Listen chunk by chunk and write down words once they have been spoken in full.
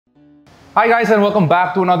Hi guys, and welcome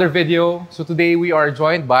back to another video. So today we are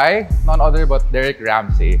joined by none other but Derek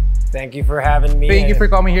Ramsay. Thank you for having me. Thank you for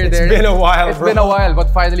coming here, Derek. It's been a while, It's been a while, but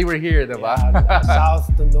finally we're here, diba? Yeah,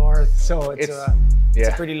 south to north, so it's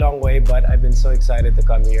a pretty long way, but I've been so excited to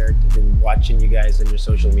come here. I've been watching you guys on your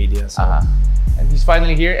social media. So. And he's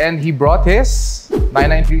finally here, and he brought his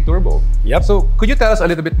 993 Turbo. Yep. So could you tell us a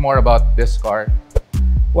little bit more about this car?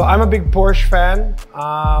 Well, I'm a big Porsche fan.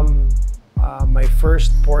 My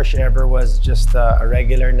first Porsche ever was just a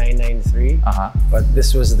regular 993. But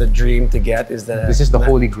this was the dream to get. This is the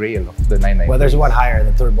holy grail of the 993. Well, there's one higher,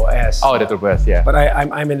 the Turbo S. Oh, the Turbo S, yeah. But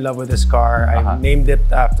I'm in love with this car. I named it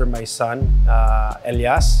after my son,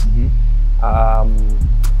 Elias.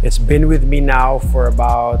 It's been with me now for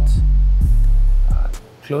about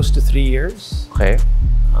close to 3 years. Okay.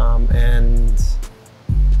 And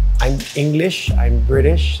I'm English, I'm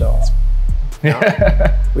British, so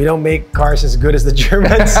we don't make cars as good as the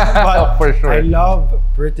Germans, but for sure. I love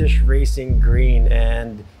British racing green,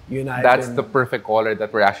 and you and I. That's the perfect color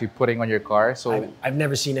that we're actually putting on your car. So I've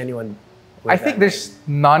never seen anyone. I think there's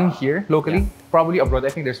none here locally. Probably abroad. I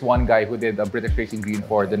think there's one guy who did a British racing green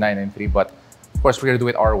for the 993, but of course we're gonna do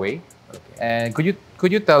it our way. And could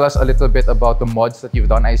you tell us a little bit about the mods that you've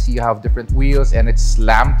done? I see you have different wheels and it's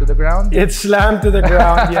slammed to the ground. It's slammed to the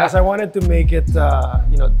ground. Yes, I wanted to make it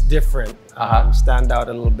different, stand out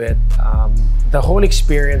a little bit. The whole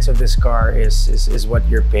experience of this car is what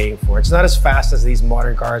you're paying for. It's not as fast as these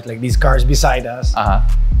modern cars, like these cars beside us.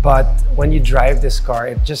 But when you drive this car,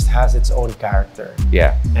 it just has its own character.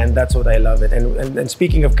 Yeah. And that's what I love it. And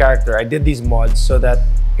speaking of character, I did these mods so that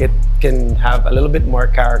it can have a little bit more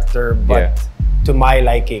character, but to my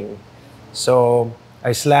liking. So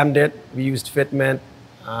I slammed it. We used fitment.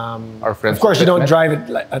 Our friends. Of course, you don't drive it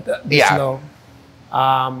at this low.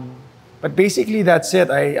 But basically, that's it.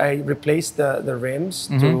 I replaced the rims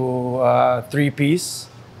to three-piece.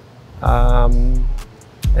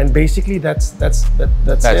 And basically, that's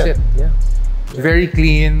it. Yeah. Very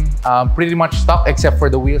clean, pretty much stock except for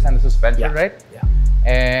the wheels and the suspension, right? Yeah.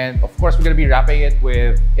 And of course, we're gonna be wrapping it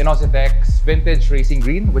with Inozetek's vintage racing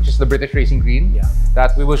green, which is the British racing green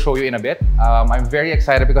that we will show you in a bit. I'm very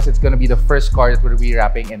excited because it's gonna be the first car that we'll be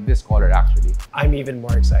wrapping in this color, actually. I'm even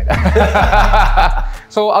more excited.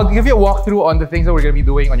 So I'll give you a walkthrough on the things that we're gonna be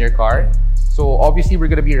doing on your car. So obviously, we're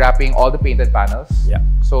gonna be wrapping all the painted panels. Yeah.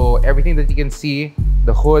 So everything that you can see,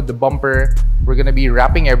 the hood, the bumper, we're gonna be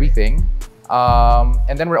wrapping everything.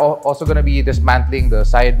 And then we're also gonna be dismantling the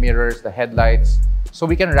side mirrors, the headlights, so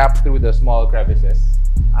we can wrap through the small crevices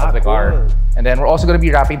of the car. And then we're also gonna be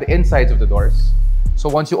wrapping the insides of the doors. So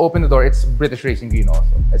once you open the door, it's British racing green also.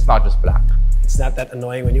 It's not just black. It's not that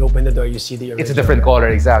annoying when you open the door, you see the original. It's a different color,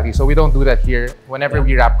 exactly. So we don't do that here. Whenever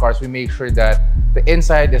we wrap cars, we make sure that the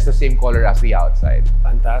inside is the same color as the outside.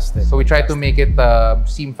 Fantastic. So we try to make it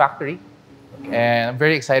seem factory. And I'm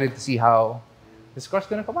very excited to see how this car's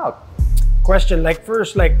gonna come out. Question, like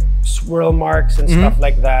first, like swirl marks and stuff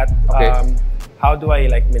like that. How do I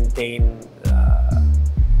maintain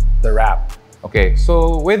the wrap? Okay,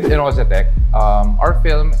 so with Inozetek, our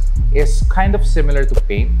film is kind of similar to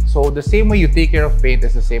paint. So the same way you take care of paint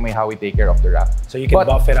is the same way how we take care of the wrap. So you can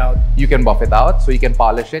buff it out? You can buff it out, so you can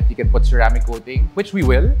polish it, you can put ceramic coating, which we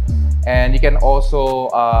will. And you can also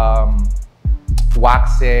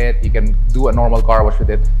wax it, you can do a normal car wash with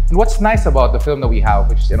it. And what's nice about the film that we have,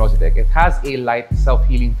 which is Inozetek, it has a light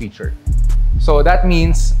self-healing feature. So that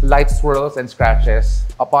means light swirls and scratches,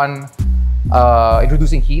 upon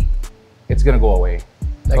introducing heat, it's gonna go away.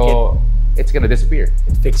 It's gonna disappear.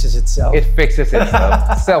 It fixes itself. It fixes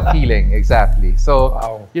itself. Self-healing, exactly.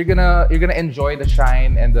 So you're gonna enjoy the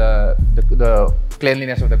shine and the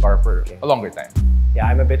cleanliness of the car for a longer time. Yeah,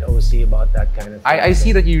 I'm a bit OC about that kind of thing. I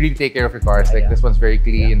see that you really take care of your cars. This one's very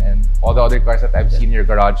clean, and all the other cars that I've seen in your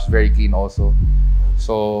garage is very clean also.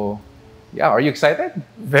 So yeah, are you excited?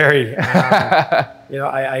 Very.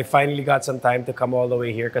 I finally got some time to come all the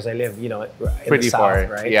way here because I live, in pretty the south, far,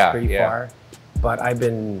 right? Yeah, pretty far. But I've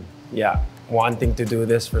been, wanting to do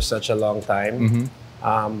this for such a long time.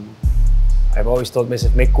 I've always told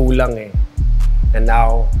myself, may kulang eh. And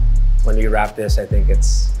now, when we wrap this, I think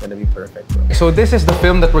it's gonna be perfect, bro. So this is the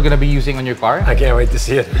film that we're gonna be using on your car. I can't wait to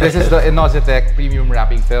see it. This is the Inozetek premium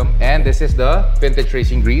wrapping film, and this is the vintage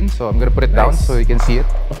racing green. So I'm gonna put it down so you can see it.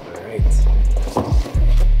 All right. Oh,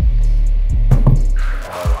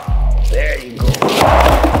 there you go.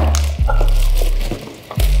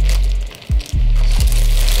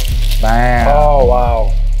 Bam. Oh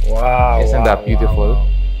wow! Wow! Isn't that beautiful? Wow.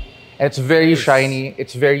 It's very shiny.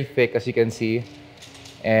 It's very thick, as you can see,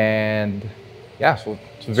 and yeah, so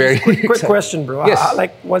it's very Quick question, bro. Yes.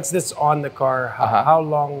 Like once this on the car, how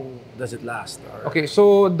long does it last? Or... Okay,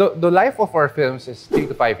 so the life of our films is 3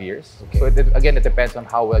 to 5 years. Okay. So again, it depends on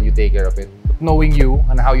how well you take care of it. But knowing you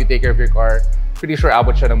and how you take care of your car, pretty sure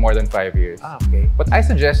abot siya ng more than 5 years. Okay. But I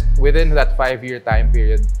suggest within that 5-year time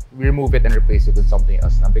period, we remove it and replace it with something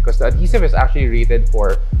else now, because the adhesive is actually rated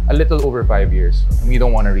for a little over 5 years, and we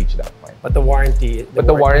don't want to reach that point. But the warranty...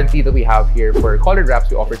 The warranty that we have here for colored wraps,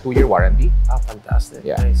 we offer 2-year warranty. Ah, fantastic.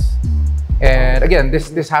 Yeah. Nice. And again,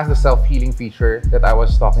 this has the self-healing feature that I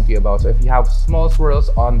was talking to you about. So if you have small swirls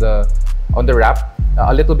on the wrap,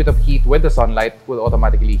 a little bit of heat with the sunlight will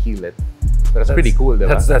automatically heal it. So that's pretty cool,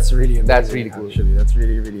 diba? That's really amazing. That's really cool. Actually, that's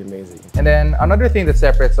really, really amazing. And then another thing that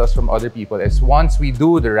separates us from other people is once we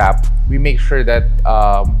do the wrap, we make sure that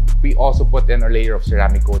we also put in a layer of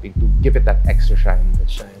ceramic coating to give it that extra shine. That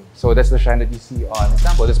shine. So that's the shine that you see on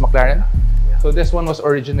example, this McLaren. Yeah. So this one was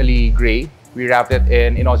originally gray. We wrapped it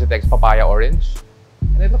in Inozetek's papaya orange.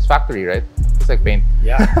 And it looks factory, right? It's like paint.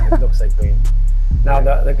 Yeah, it looks like paint. Now,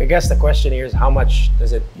 I guess the question here is how much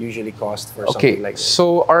does it usually cost for something like this?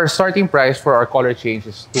 So our starting price for our color change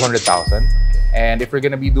is 200,000. And if we're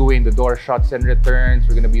gonna be doing the door shuts and returns,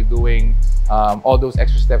 we're gonna be doing all those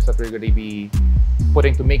extra steps that we're gonna be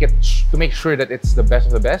putting to make sure that it's the best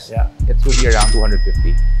of the best. Yeah, it will be around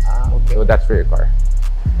 250. Ah, okay. So that's for your car.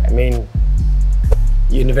 I mean,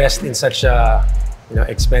 you invest in such a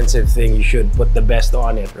expensive thing, you should put the best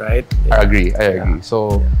on it, right? Yeah. I agree.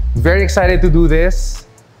 So very excited to do this.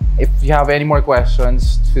 If you have any more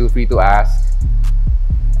questions, feel free to ask.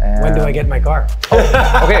 When do I get my car?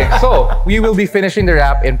 Okay, so we will be finishing the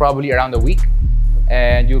wrap in probably around a week,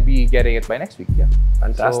 and you'll be getting it by next week. Yeah,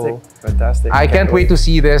 fantastic, fantastic. I can't wait to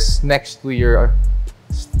see this next to your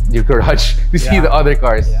garage to see the other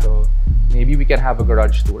cars. Yeah. So maybe we can have a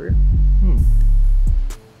garage tour.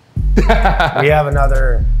 We have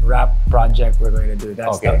another wrap project we're going to do.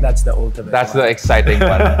 That's the ultimate. That's the exciting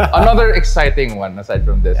one. Another exciting one aside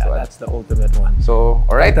from this one. That's the ultimate one. So,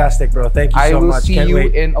 all right. Fantastic, bro. Thank you so much. I will see you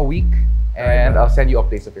in a week, and I'll send you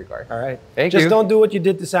updates of your car. All right. Thank you. Just don't do what you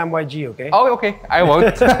did to Sam YG, okay? Oh, okay. I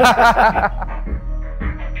won't.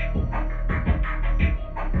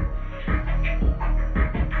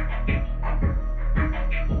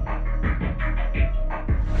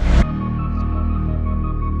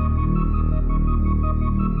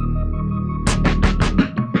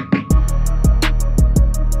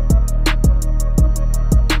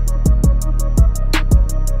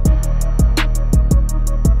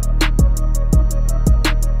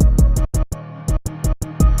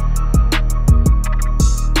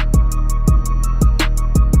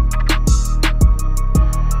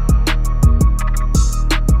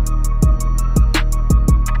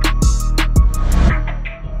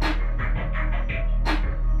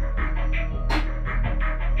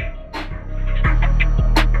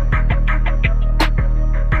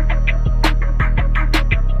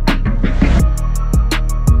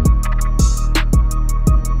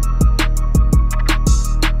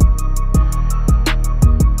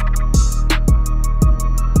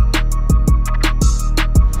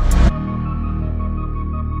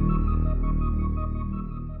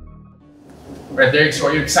 Right, Derek, so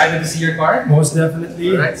are you excited to see your car? Most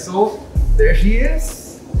definitely. Alright, so there she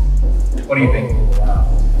is. What do you think? Wow.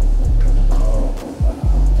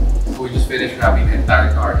 So we just finished wrapping the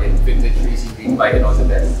entire car in vintage racing green by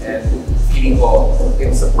Inozetek, and feeling ko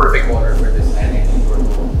it's a perfect color for this 990 turbo,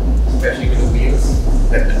 especially with the wheels.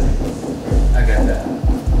 I got that.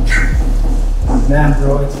 Man,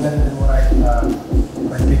 bro, it's better than what I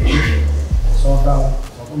pictured. Sobrang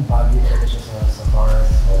baggy talaga siya sa car.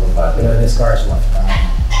 You know, this car is what?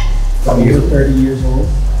 30 years old.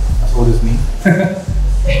 As old as me.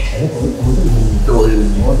 Older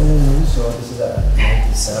than you. So this is a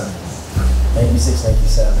 97, 96,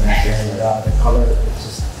 97. And the color, it's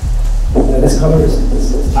just, this color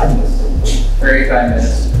is timeless. Very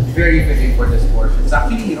timeless. Very fitting for this Porsche. It's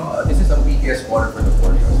actually, this is a PTS color for the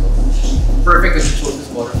Porsche. So perfect that you chose this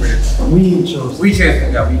color for it. We chose.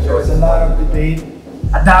 There was a lot of debate.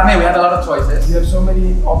 Adame, we had a lot of choices. You have so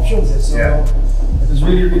many options, so it was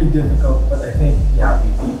really, really difficult. But I think, we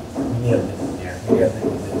nailed it. Yeah, we nailed it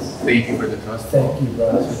with this. Thank you for the trust. Thank you,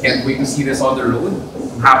 bro. We can't wait to see this on the road.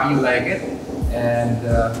 I'm happy you like it. And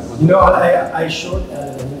I showed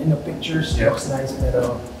in the pictures. It looks nice, but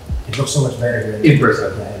it looks so much better here in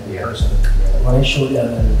person. In person. When I showed the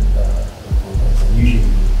photos, usually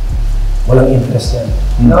walang interest yan.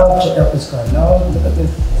 Now check out this car. Now look at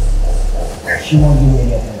this. She won't give me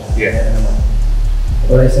any attention. Yeah.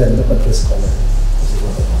 But I said, look at this color. This is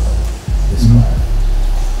what I want. This car.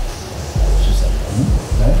 She's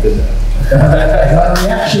like, I got a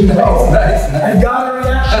reaction. Nice. I got a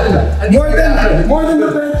reaction. More than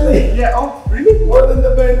the Bentley. Yeah, oh, really? More than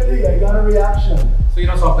the Bentley. I got a reaction. So, you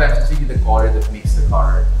know, sometimes it's really the color that makes the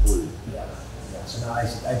car cool. Yeah. So now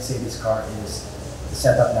I'd say this car is the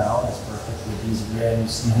setup now is perfect with these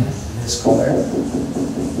rims and this color.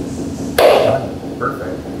 Done.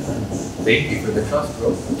 Perfect. Thank you for the trust,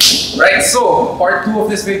 bro. Right, so part 2 of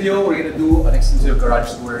this video, we're gonna do an exclusive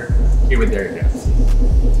garage tour here with Derek Ramsay.